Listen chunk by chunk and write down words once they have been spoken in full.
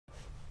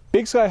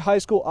Big Sky High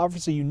School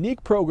offers a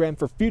unique program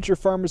for future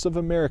farmers of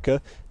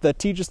America that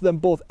teaches them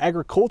both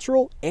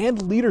agricultural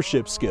and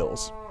leadership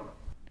skills.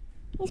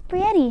 He's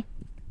pretty.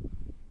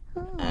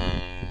 Oh.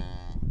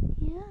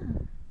 Yeah.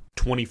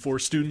 24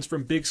 students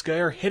from Big Sky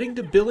are heading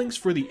to Billings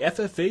for the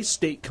FFA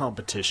state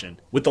competition.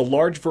 With a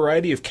large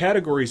variety of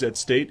categories at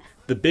state,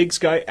 the Big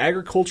Sky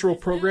agricultural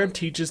program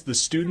teaches the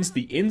students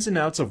the ins and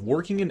outs of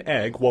working in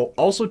ag while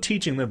also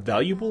teaching them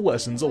valuable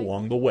lessons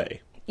along the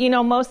way. You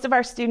know, most of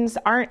our students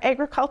aren't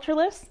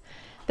agriculturalists.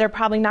 They're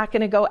probably not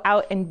going to go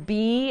out and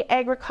be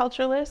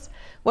agriculturalists.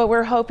 What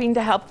we're hoping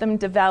to help them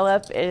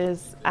develop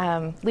is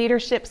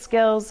leadership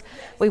skills.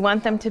 We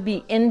want them to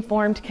be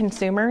informed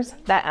consumers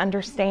that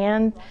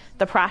understand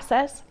the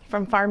process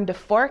from farm to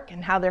fork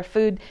and how their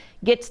food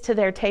gets to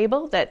their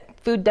table, that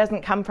food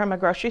doesn't come from a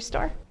grocery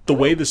store. The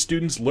way the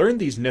students learn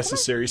these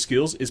necessary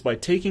skills is by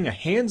taking a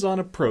hands-on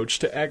approach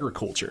to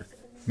agriculture.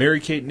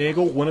 Mary Kate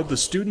Nagel, one of the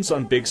students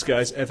on Big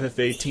Sky's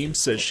FFA team,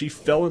 says she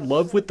fell in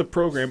love with the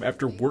program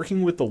after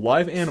working with the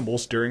live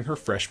animals during her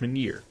freshman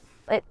year.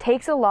 It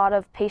takes a lot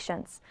of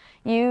patience.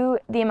 The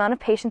amount of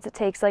patience it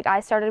takes, like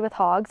I started with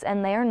hogs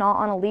and they are not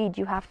on a lead.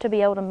 You have to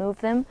be able to move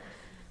them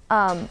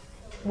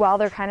while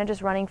they're kind of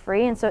just running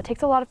free, and so it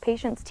takes a lot of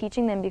patience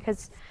teaching them,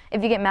 because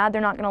if you get mad,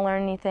 they're not going to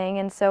learn anything,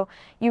 and so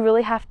you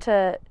really have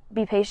to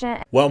be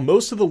patient. While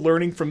most of the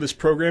learning from this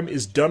program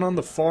is done on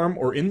the farm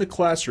or in the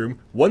classroom,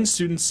 one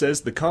student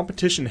says the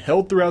competition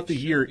held throughout the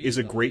year is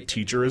a great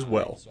teacher as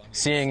well.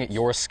 Seeing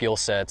your skill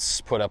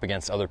sets put up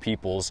against other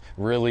people's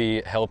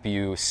really help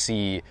you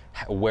see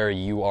where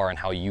you are and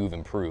how you've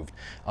improved.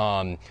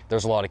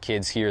 There's a lot of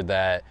kids here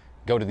that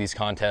go to these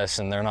contests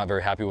and they're not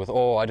very happy with,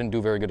 oh, I didn't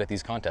do very good at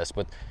these contests,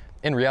 but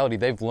in reality,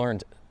 they've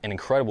learned an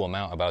incredible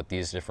amount about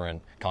these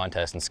different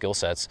contests and skill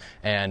sets,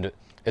 and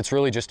it's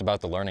really just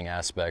about the learning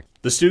aspect.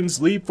 The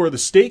students leave for the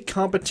state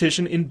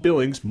competition in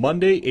Billings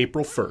Monday,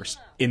 April 1st.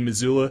 In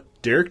Missoula,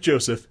 Derek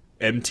Joseph,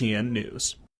 MTN News.